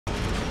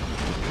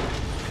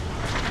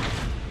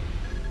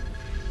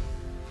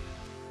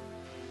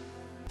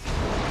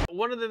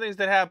One of the things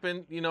that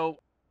happened,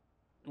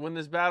 when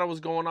this battle was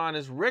going on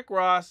is Rick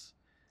Ross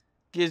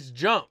gets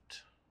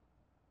jumped.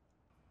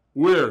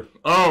 Where?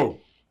 Oh.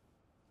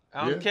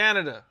 Out in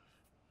Canada.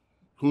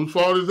 Whose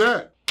fault is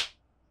that?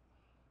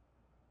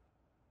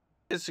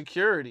 It's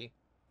security.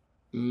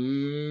 Let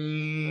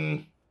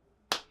me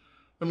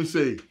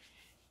see.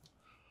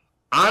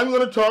 I'm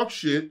going to talk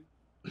shit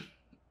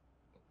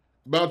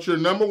about your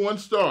number one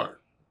star.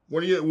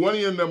 One of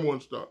your number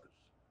one stars.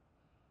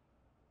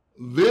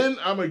 Then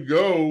I'm going to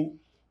go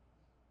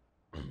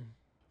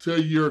to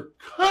your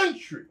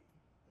country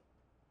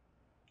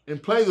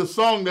and play the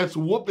song that's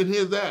whooping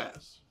his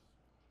ass.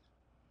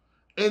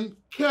 And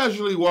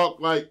casually walk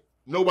like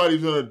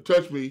nobody's going to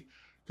touch me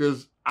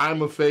because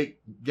I'm a fake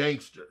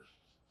gangster.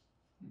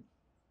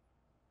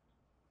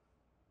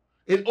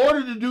 In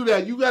order to do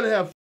that, you got to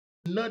have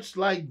nuts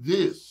like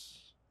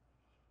this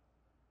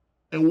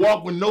and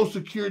walk with no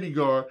security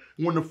guard.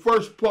 When the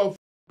first puff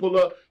pull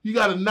up, you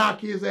got to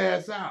knock his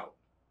ass out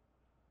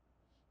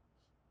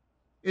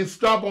and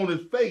stomp on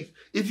his face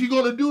if you're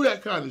going to do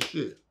that kind of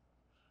shit.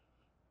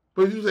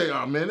 But you say,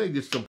 oh man, they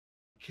just some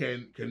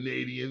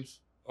Canadians.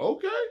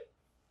 Okay.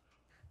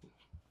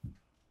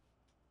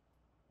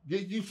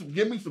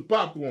 Give me some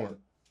popcorn.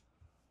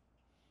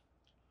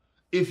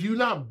 If you're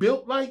not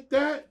built like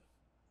that,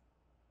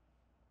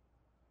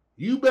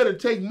 you better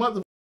take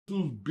motherfuckers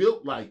who's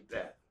built like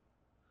that.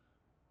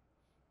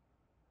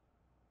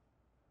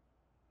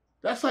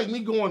 That's like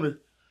me going to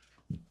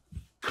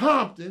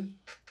Compton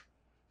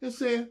and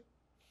saying,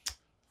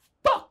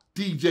 fuck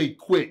DJ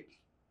Quick.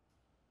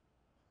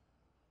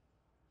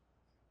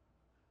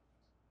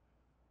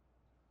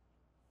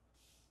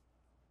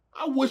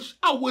 I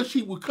wish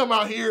he would come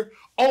out here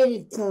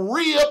on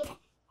grip.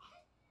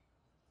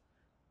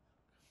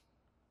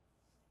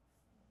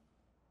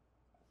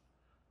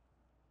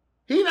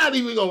 He not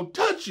even gonna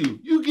touch you.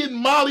 You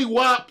getting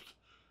mollywopped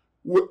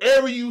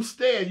wherever you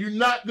stand. You're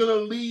not gonna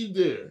leave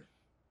there.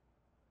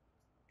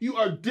 You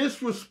are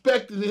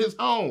disrespecting his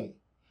home,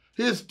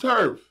 his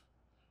turf.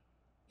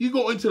 You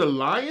go into the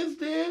lion's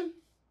den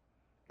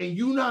and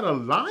you not a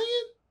lion?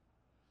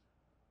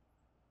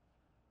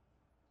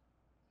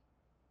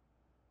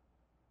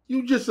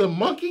 You just a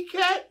monkey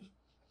cat?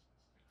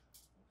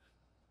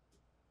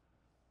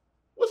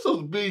 What's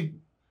those big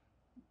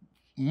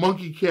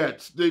monkey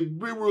cats? They're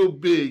real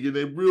big and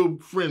they're real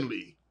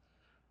friendly.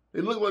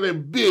 They look like they're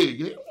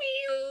big. They,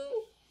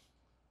 meow.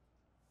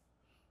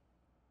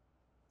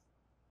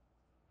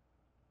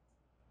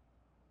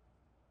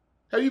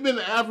 Have you been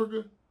to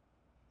Africa?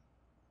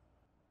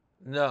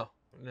 No,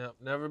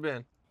 never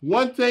been.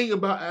 One thing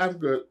about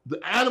Africa,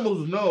 the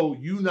animals know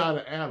you not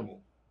an animal.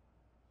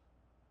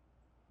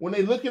 When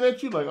they looking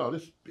at you like, oh,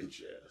 this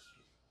bitch ass.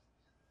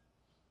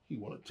 He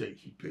want to take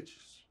some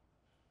pictures.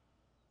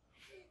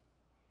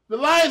 The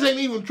lions ain't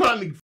even trying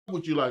to fuck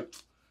with you like,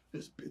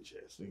 this bitch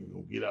ass nigga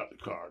gonna get out the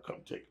car and come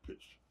take a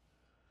picture.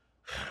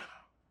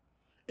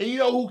 And you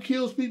know who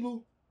kills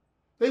people?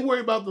 They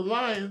worry about the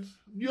lions.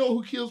 You know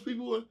who kills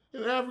people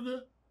in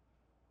Africa?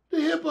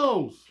 The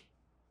hippos.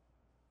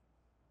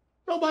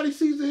 Nobody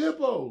sees the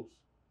hippos.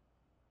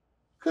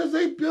 Because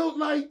they built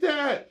like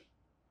that.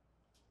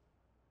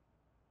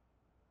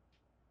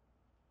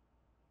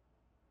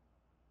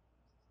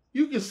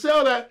 You can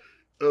sell that.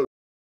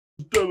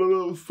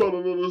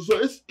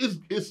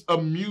 It's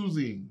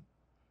amusing.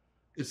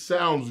 It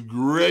sounds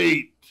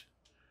great.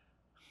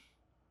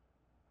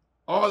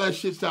 All that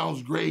shit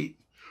sounds great.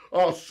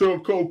 I'll sell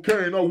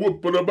cocaine. I'll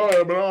whoop it about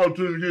and I'll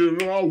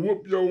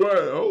whoop your ass.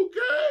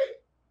 Okay.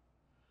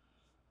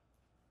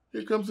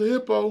 Here comes a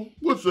hippo.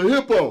 What's a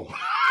hippo?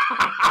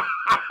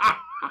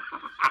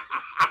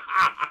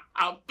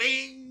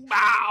 Bing,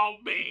 bow,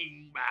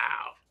 bing,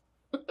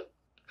 bow.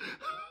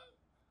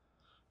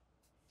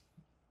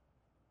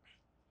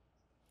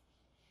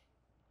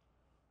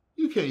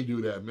 You can't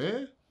do that,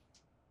 man.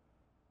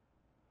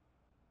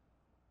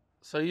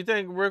 So you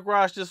think Rick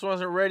Ross just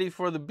wasn't ready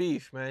for the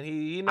beef, man?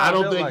 He not I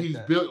don't built think like he's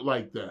that. built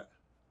like that.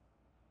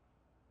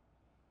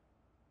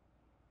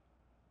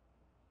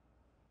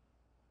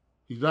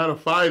 He's not a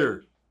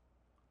fighter.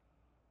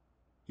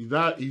 He's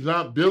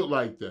not built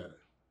like that.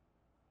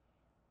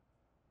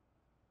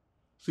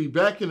 See,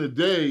 back in the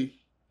day,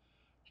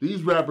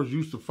 these rappers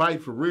used to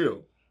fight for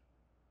real.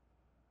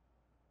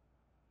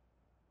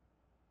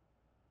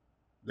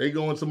 They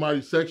go in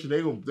somebody's section,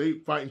 they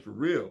fighting for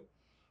real.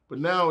 But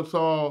now it's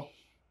all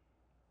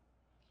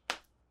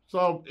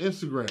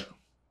Instagram.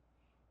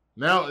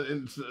 Now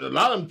it's a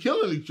lot of them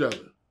killing each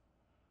other.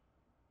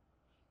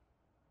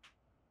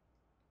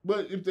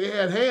 But if they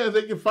had hands,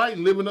 they can fight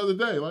and live another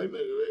day. Like,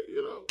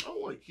 you know, I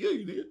don't want to kill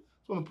you, nigga. I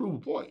just want to prove a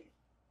point.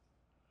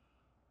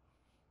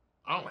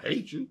 I don't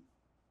hate you.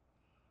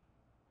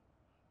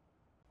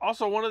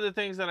 Also, one of the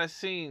things that I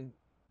seen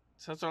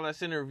since our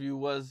last interview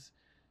was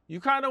you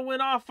kind of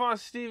went off on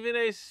Stephen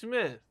A.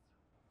 Smith.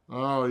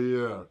 Oh,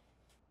 yeah.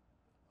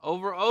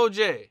 Over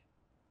OJ.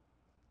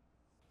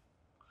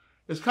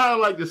 It's kind of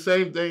like the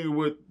same thing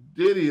with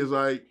Diddy. Is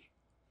like,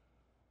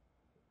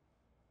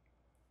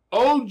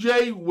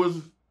 OJ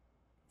was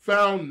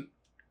found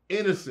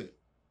innocent.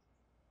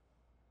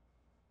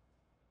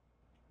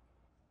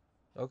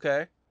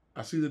 Okay.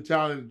 I see the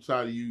talent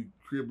side of you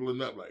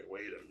cribbling up like,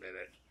 wait a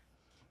minute.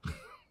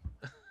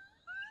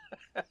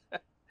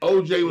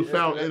 OJ was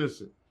found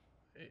innocent.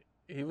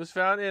 He was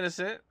found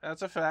innocent.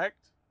 That's a fact.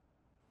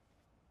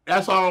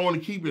 That's all I want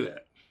to keep it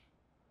at.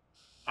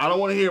 I don't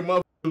want to hear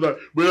motherfuckers like,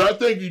 but I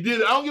think he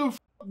did it. I don't give a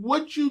fuck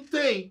what you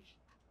think.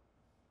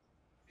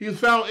 He was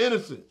found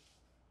innocent.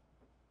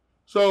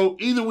 So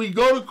either we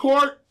go to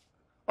court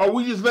or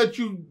we just let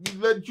you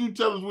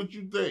tell us what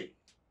you think.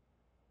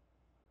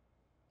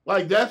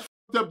 Like, that's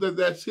fucked up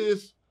that's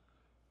his,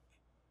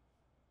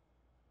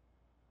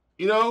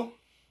 you know?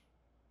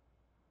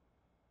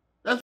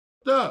 That's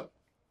fucked up.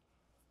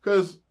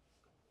 Because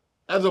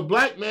as a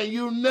black man,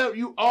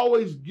 you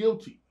always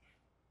guilty.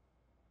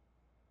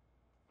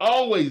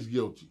 Always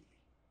guilty.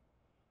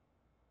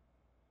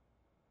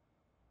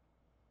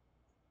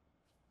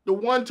 The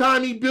one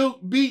time he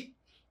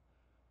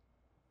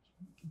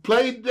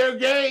played their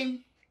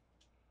game,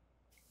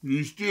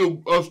 I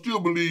still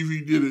believe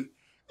he did it.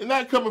 And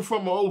not coming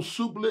from an old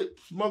soup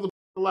lips motherfucker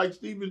like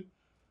Steven.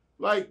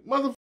 Like,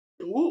 motherfucker,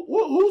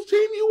 whose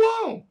team you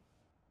on?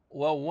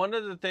 Well, one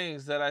of the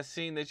things that I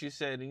seen that you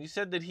said, and you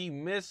said that he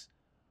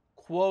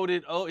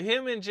misquoted,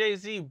 him and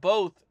Jay-Z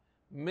both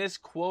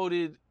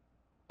misquoted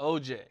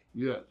OJ.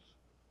 Yes.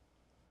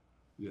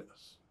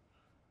 Yes.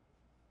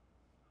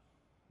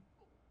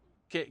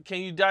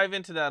 Can you dive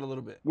into that a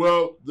little bit?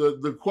 Well,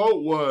 the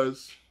quote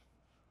was,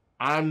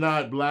 "I'm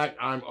not black,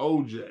 I'm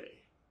OJ."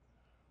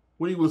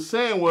 What he was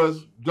saying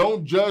was,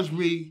 don't judge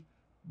me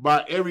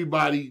by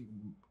everybody.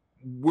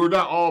 We're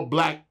not all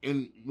black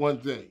in one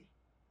thing.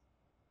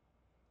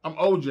 I'm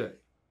OJ.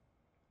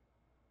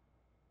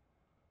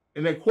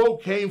 And that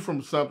quote came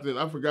from something,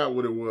 I forgot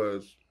what it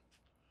was.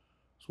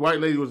 This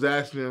white lady was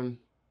asking him,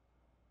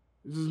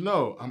 he says,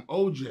 no, I'm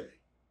OJ.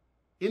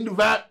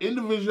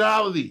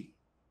 Individuality.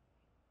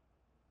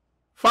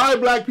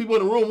 5 black people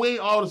in the room, we ain't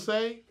all the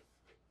same.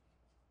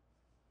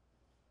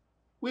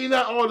 We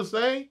not all the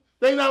same.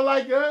 They not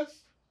like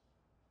us.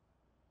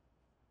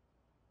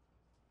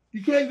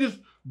 You can't just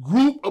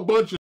group a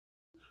bunch of,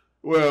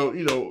 well,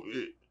 you know,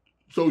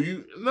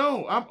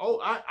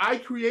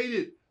 I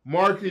created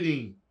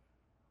marketing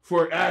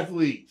for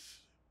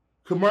athletes,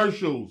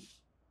 commercials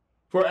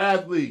for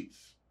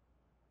athletes.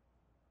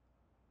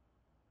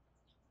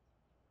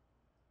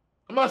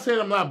 I'm not saying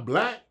I'm not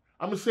black.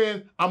 I'm just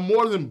saying I'm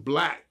more than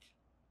black.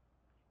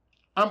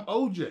 I'm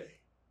OJ.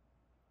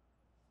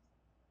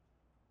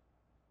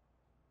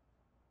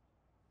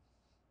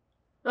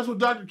 That's what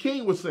Dr.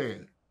 King was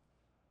saying.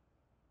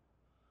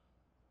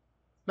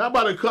 Not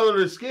by the color of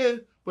their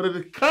skin, but of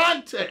the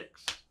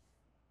context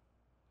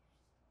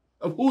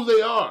of who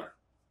they are.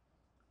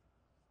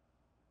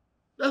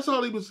 That's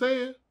all he was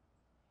saying.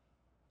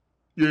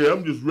 Yeah,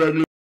 I'm just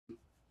regular.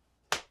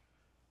 If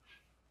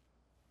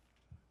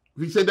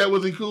he said that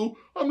wasn't cool,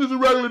 I'm just a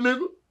regular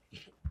nigga.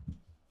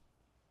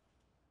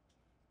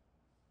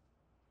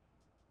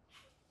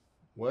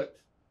 What?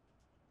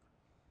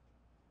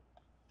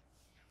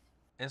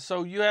 And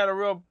so you had a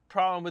real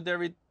problem with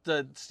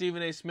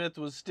Stephen A. Smith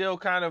was still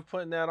kind of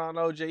putting that on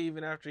OJ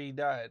even after he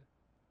died.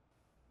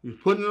 He's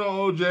putting it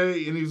on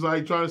OJ, and he's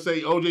like trying to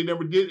say OJ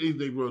never did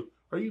anything wrong.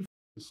 Are you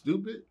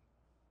stupid?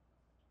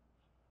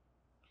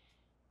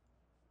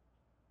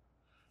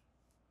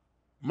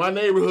 My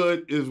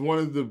neighborhood is one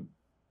of the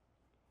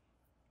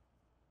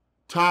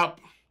top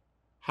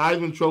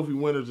Heisman Trophy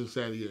winners in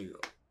San Diego.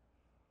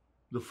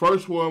 The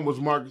first one was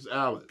Marcus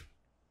Allen.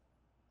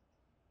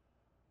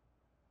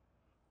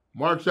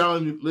 Marcus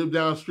Allen lived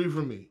down the street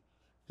from me.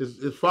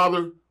 His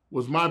father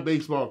was my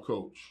baseball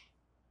coach.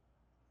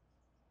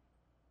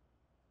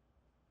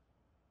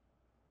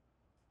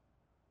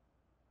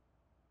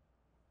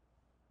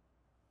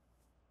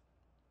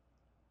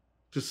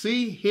 To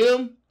see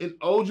him and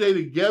OJ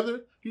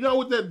together, you know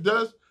what that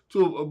does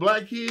to a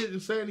black kid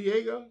in San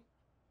Diego?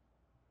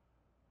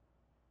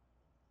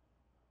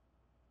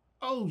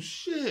 Oh,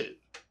 shit.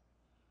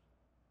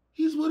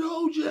 He's with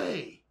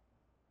OJ.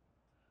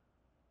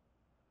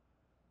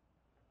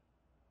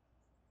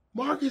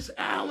 Marcus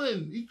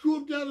Allen. He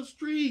grew up down the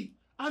street.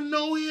 I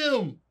know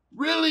him.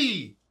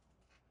 Really.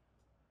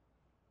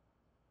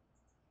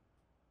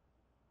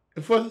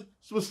 And for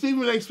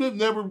Stephen A. Smith,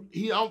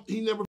 he's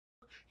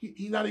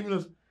not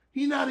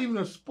even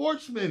a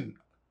sportsman.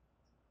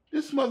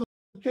 This motherfucker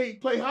can't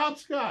play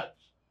hopscotch.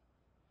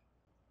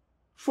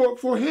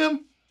 For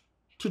him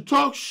to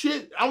talk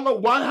shit, I don't know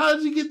why. How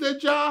does he get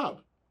that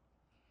job?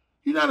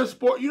 You're not a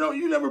sport.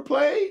 You never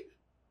played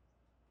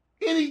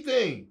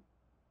anything.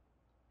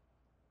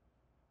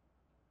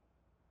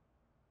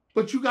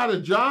 But you got a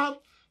job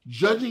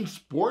judging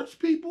sports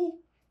people,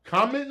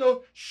 commenting on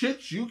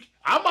shit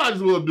I might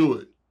as well do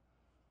it.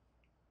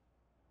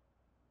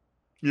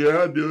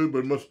 Yeah, I do it,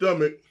 but my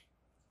stomach,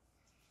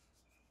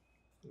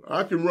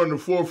 I can run the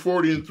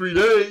 440 in 3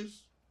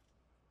 days.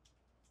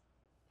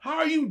 How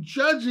are you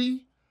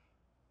judging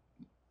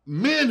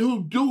men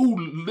who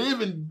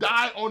live and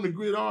die on the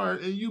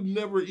gridiron and you've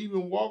never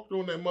even walked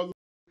on that mother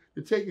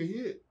to take a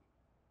hit.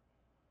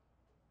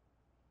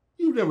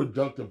 You never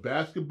dunked a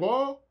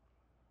basketball.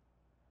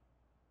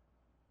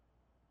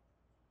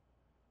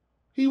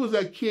 He was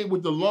that kid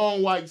with the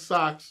long white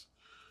socks.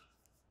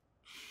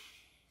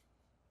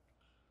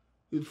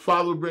 His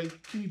father would bring,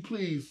 can you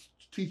please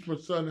teach my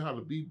son how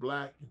to be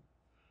black and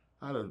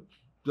how to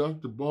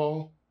dunk the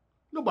ball?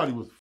 Nobody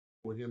was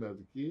with him as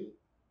a kid.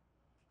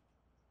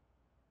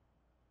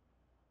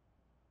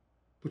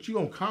 But you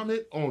gonna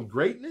comment on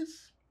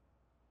greatness?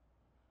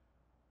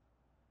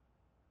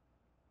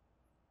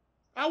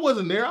 I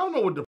wasn't there. I don't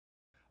know what the.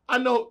 I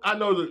know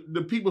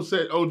the people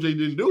said OJ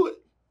didn't do it.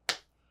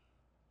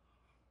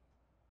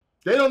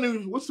 They don't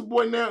even. What's the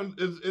boy now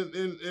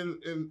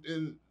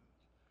in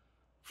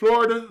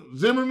Florida?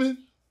 Zimmerman.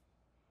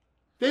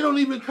 They don't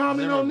even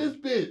comment on this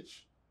bitch.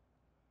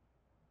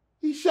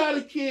 He shot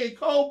a kid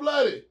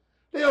cold-blooded.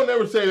 They don't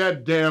ever say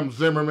that damn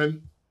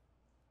Zimmerman.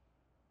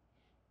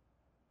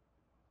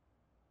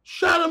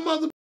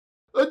 Shot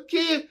a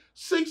kid,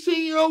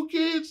 16-year-old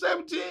kid,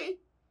 17.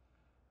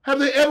 Have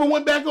they ever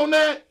went back on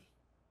that?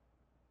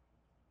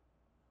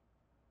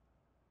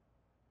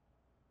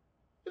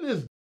 And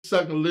this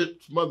sucking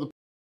lips, mother.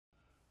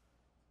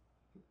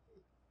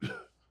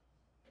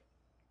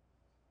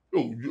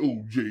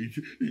 OJ.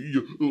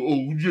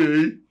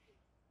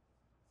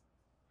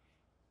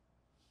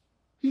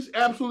 He's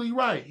absolutely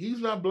right. He's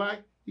not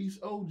black. He's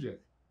OJ.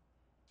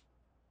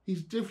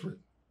 He's different.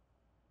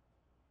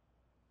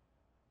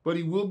 But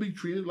he will be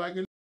treated like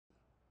a.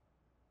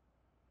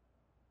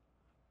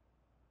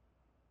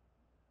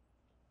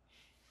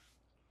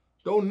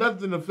 Don't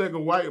nothing affect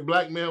a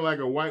black man like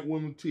a white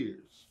woman's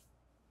tears.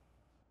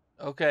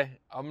 Okay,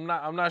 I'm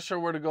not sure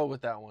where to go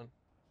with that one.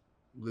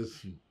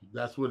 Listen,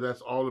 that's what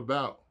that's all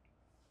about.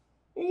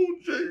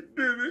 OJ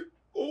did it.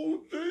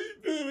 OJ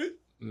did it.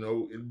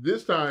 No,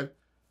 this time,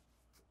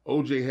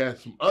 OJ had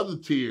some other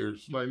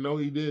tears. Like, no,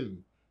 he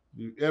didn't.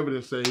 The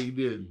evidence say he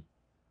didn't.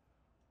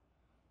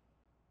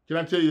 Can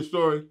I tell you a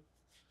story?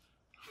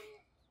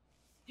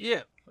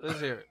 Yeah, let's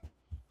hear it.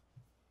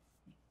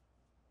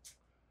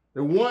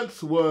 There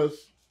once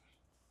was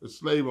a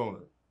slave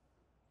owner.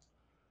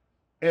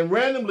 And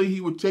randomly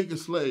he would take a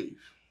slave.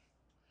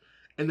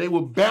 And they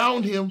would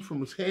bound him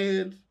from his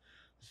hands,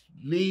 his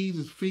knees,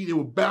 his feet. They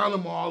would bound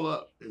him all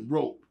up in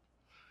rope.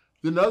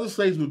 Then the other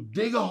slaves would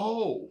dig a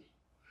hole.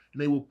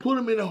 And they would put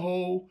him in a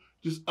hole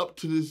just up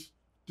to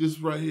this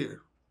right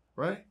here.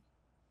 Right?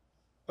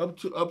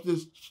 Up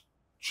this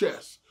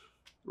chest.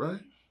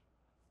 Right?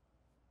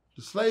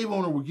 The slave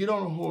owner would get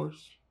on a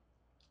horse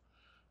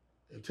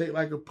and take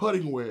like a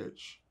putting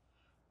wedge,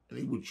 and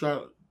he would try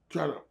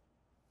to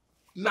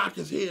knock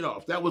his head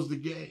off. That was the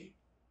game.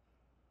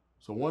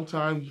 So one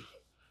time,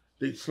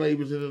 the slave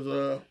was in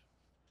his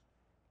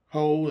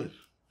hole, and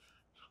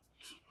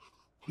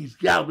he's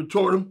galloping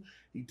toward him.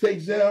 He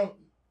takes down,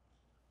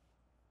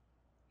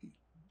 he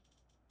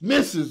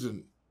misses,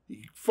 and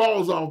he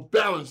falls off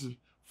balance and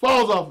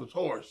falls off his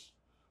horse.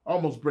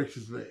 Almost breaks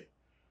his leg.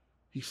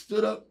 He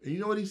stood up, and you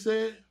know what he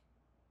said?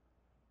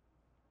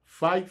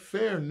 Fight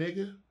fair,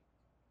 nigga.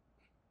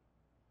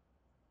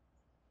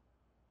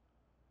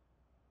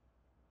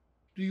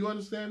 Do you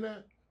understand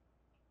that?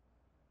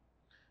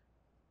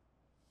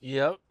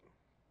 Yep.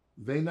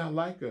 They not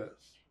like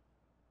us.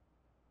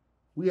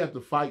 We have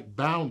to fight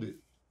bounded.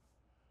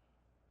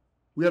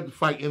 We have to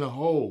fight in a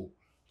hole.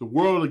 The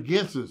world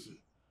against us.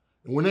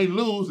 And when they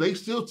lose, they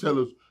still tell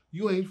us,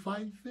 you ain't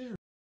fighting fair.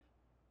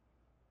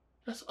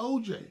 That's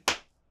OJ.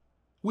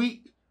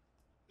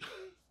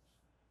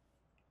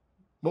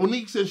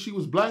 Monique said she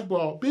was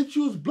blackballed. Bitch,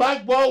 you was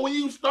blackballed when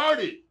you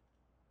started.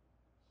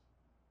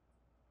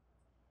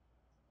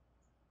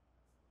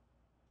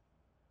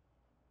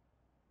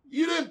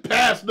 You didn't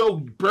pass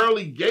no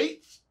pearly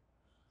gates.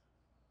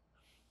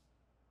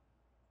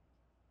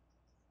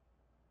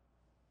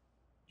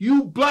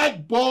 You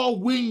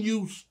blackballed when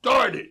you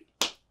started.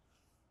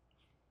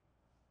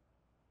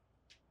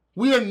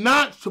 We are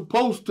not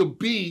supposed to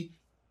be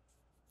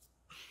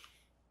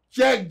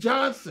Jack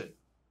Johnson.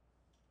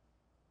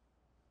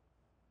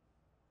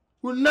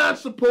 We're not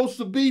supposed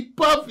to be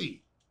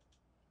Puffy.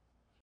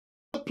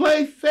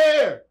 Play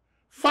fair.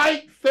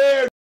 Fight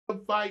fair.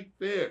 Fight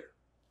fair.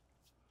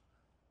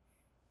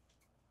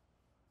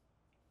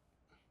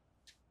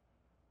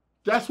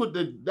 That's what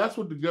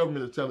the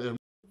government is telling them.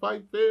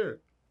 Fight fair.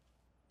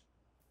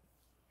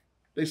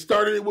 They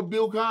started it with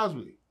Bill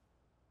Cosby.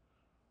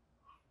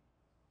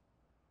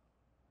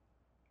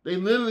 They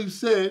literally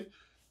said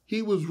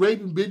he was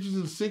raping bitches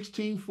in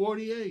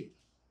 1648.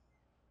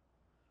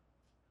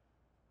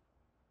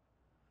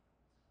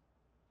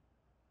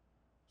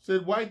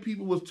 Said white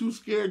people was too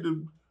scared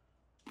to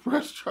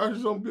press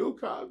charges on Bill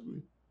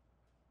Cosby.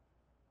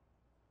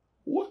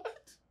 What?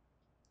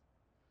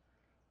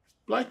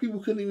 Black people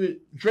couldn't even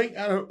drink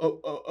out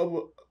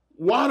of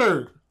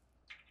water.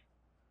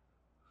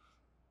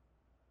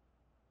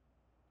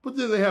 But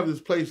then they have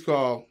this place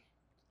called,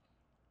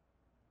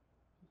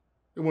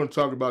 they want to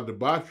talk about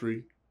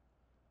debauchery,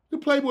 the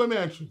Playboy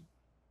Mansion.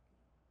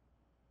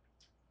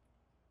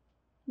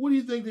 What do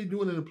you think they're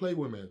doing in the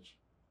Playboy Mansion?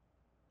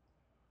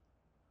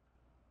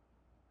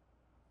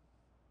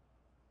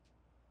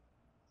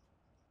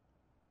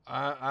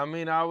 I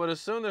mean, I would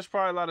assume there's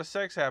probably a lot of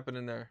sex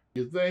happening there.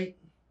 You think?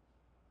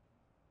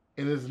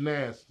 And it's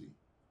nasty.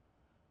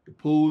 The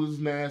pool is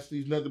nasty.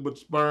 It's nothing but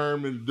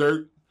sperm and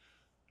dirt.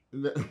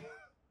 And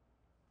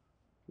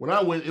when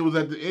I went, it was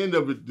at the end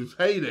of it, this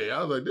heyday.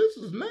 I was like, this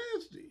is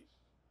nasty.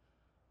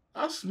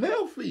 I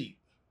smell feet.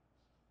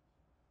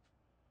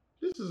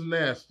 This is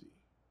nasty.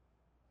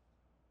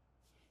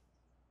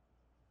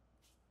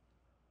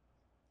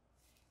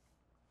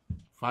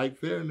 Fight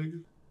fair,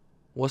 nigga.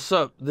 What's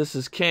up? This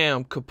is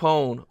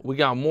Capone. We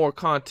got more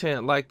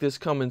content like this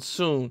coming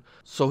soon.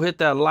 So hit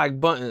that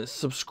like button,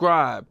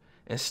 subscribe,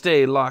 and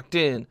stay locked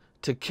in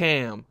to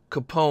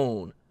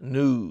Capone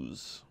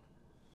News.